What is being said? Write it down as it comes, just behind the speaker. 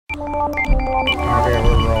Okay,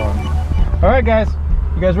 we're rolling. All right, guys.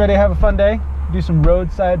 You guys ready to have a fun day? Do some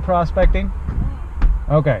roadside prospecting?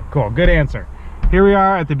 Okay, cool. Good answer. Here we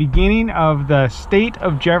are at the beginning of the State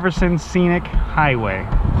of Jefferson Scenic Highway.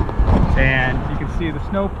 And you can see the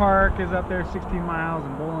snow park is up there 16 miles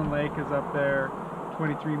and Bowling Lake is up there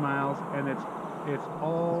 23 miles, and it's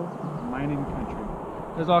all mining country.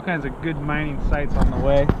 There's all kinds of good mining sites on the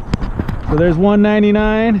way. So there's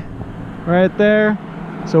 199 right there.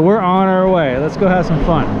 So we're on our way. Let's go have some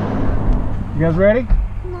fun. You guys ready?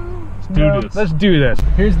 Let's do this.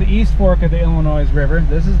 Here's the East Fork of the Illinois River.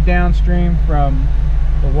 This is downstream from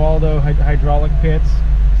the Waldo hydraulic pits,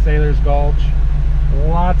 Sailor's Gulch.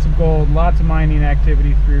 Lots of gold, lots of mining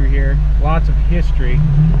activity through here, lots of history.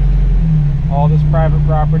 All this private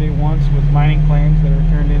property once was mining claims that were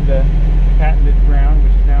turned into patented ground,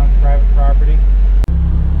 which is now private property.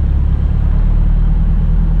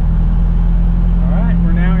 All right,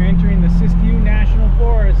 we're now entering the Siskiyou National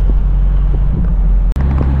Forest.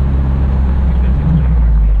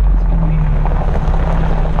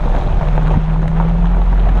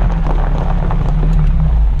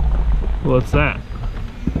 What's that?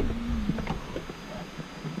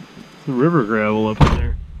 It's the river gravel up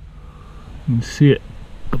there. You can see it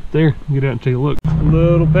up there. Get out and take a look. A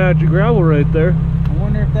little patch of gravel right there. I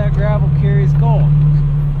wonder if that gravel carries gold.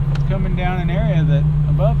 It's coming down an area that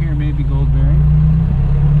above here may be gold bearing.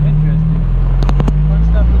 Interesting. Fun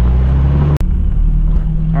stuff.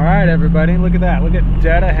 All right, everybody, look at that. Look at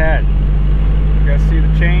dead ahead. You guys see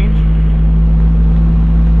the change?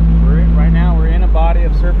 Right now we're in a body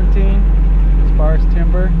of serpentine as far as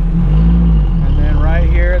timber, and then right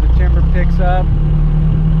here the timber picks up,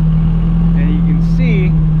 and you can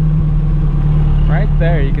see right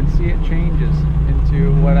there, you can see it changes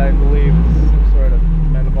into what I believe is some sort of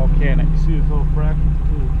metavolcanic. You see it's all fractured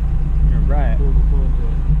too. You're right.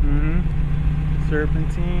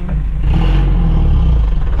 Serpentine.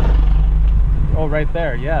 Oh, right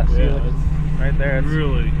there, yes. Yeah, see, right there, it's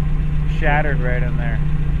really shattered right in there.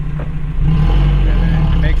 And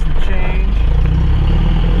then it makes the change,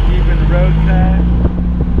 even the road cut.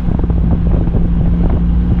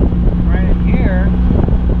 Right in here,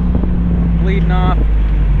 bleeding off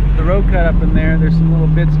the road cut up in there, there's some little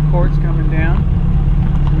bits of quartz coming down.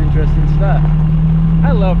 Some interesting stuff.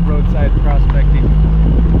 I love roadside prospecting.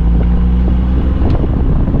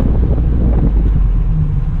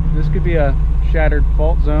 This could be a shattered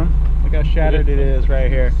fault zone. Look how shattered it is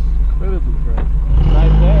right here. incredibly fractured.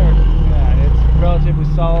 Right there. Yeah, it's relatively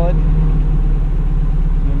solid.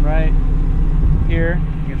 And right here,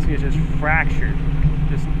 you can see it's just fractured,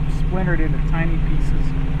 just splintered into tiny pieces.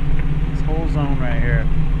 This whole zone right here.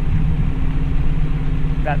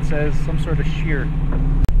 That says some sort of shear.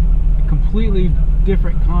 A completely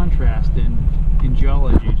different contrast in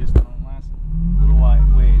geology, just in the last little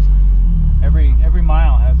ways. Every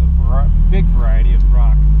mile has a big variety of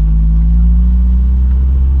rock.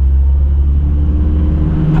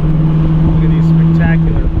 Look at these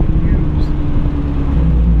spectacular views.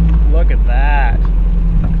 Look at that.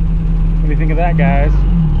 What do you think of that, guys?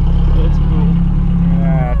 That's cool. Look at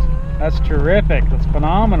that. That's terrific. That's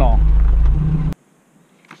phenomenal.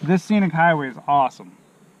 This scenic highway is awesome.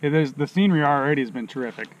 The scenery already has been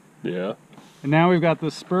terrific. Yeah. And now we've got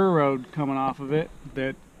this spur road coming off of it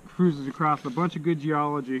that cruises across a bunch of good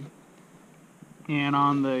geology. And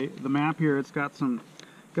on the map here, it's got some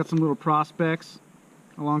little prospects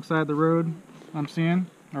alongside the road I'm seeing,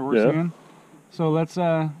 or we're seeing. So let's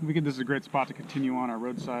this is a great spot to continue on our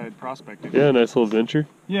roadside prospecting. Yeah, nice little venture.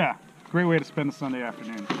 Yeah, great way to spend a Sunday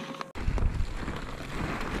afternoon.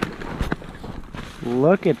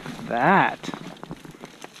 Look at that.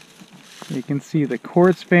 You can see the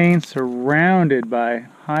quartz vein surrounded by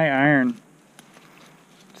high iron,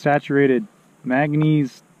 saturated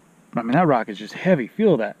manganese. I mean, that rock is just heavy.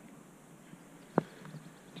 Feel that.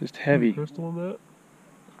 Just heavy. Crystal on that?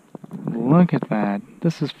 Look at that.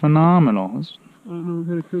 This is phenomenal. I don't know what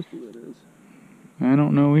kind of crystal that is. I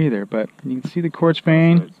don't know either, but you can see the quartz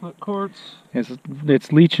vein. It's not quartz.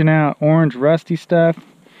 It's leaching out orange rusty stuff.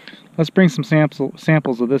 Let's bring some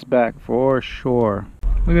samples of this back for sure.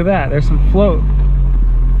 Look at that. There's some float.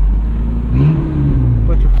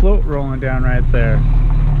 Bunch of float rolling down right there.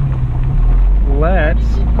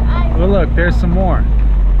 Oh look, there's some more.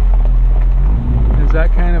 Is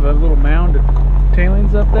that kind of a little mound of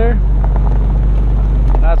tailings up there?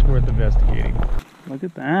 That's worth investigating. Look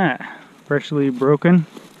at that. Freshly broken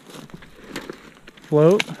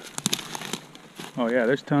float. Oh yeah,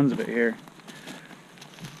 there's tons of it here.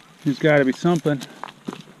 There's got to be something.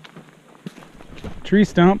 Tree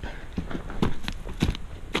stump.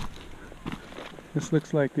 This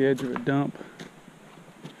looks like the edge of a dump.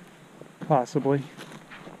 Possibly.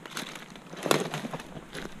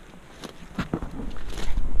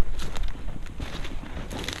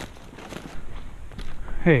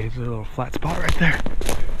 Hey, there's a little flat spot right there.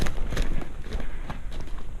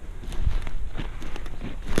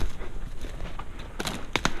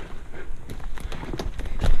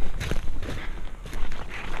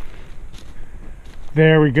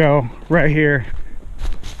 There we go, right here.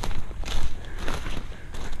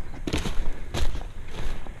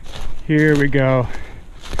 Here we go.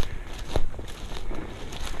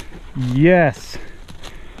 Yes.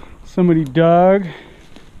 Somebody dug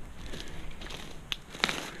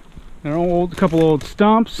a couple old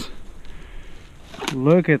stumps.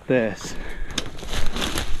 Look at this.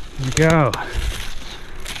 There we go.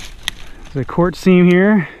 There's a quartz seam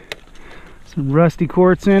here. Some rusty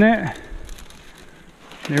quartz in it.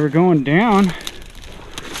 They were going down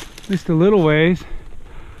at least a little ways.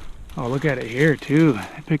 Oh, look at it here too.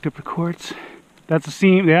 I picked up the quartz. That's a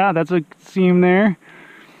seam. Yeah, that's a seam there.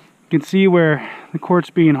 You can see where the quartz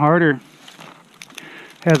being harder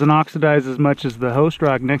hasn't oxidized as much as the host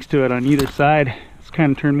rock next to it on either side. It's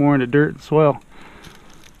kind of turned more into dirt and soil.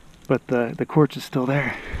 But the quartz is still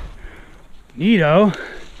there. Neato.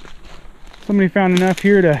 Somebody found enough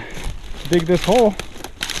here to dig this hole.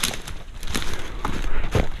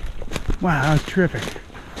 Wow, that was terrific.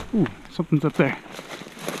 Ooh, something's up there.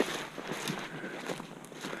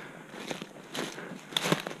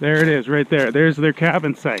 There it is, right there. There's their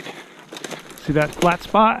cabin site. See that flat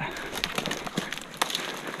spot?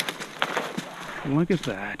 Look at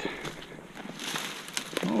that.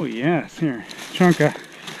 Oh yes, here. Chunk of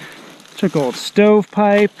old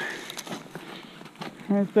stovepipe.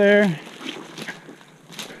 Right there.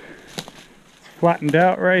 It's flattened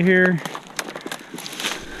out right here.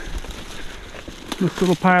 This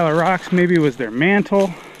little pile of rocks maybe was their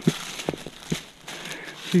mantle.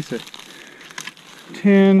 Piece of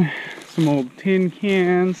tin, some old tin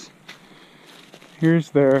cans.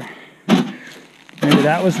 Here's their, maybe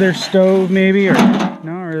that was their stove maybe, or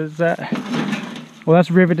no, or is that, well,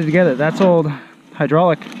 that's riveted together. That's old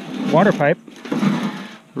hydraulic water pipe.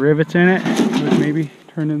 Rivets in it, which maybe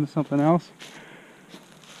turned into something else.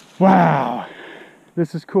 Wow,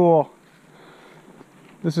 this is cool.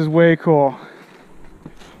 This is way cool.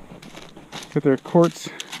 Got their quartz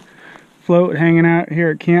float hanging out here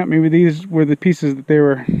at camp. Maybe these were the pieces that they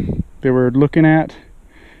were looking at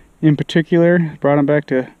in particular. Brought them back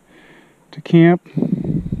to camp.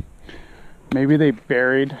 Maybe they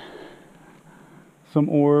buried some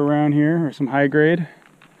ore around here, or some high grade.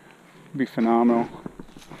 It'd be phenomenal.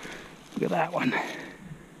 Look at that one.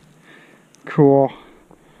 Cool.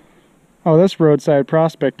 Oh, this roadside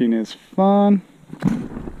prospecting is fun.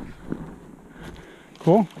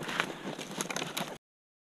 Cool.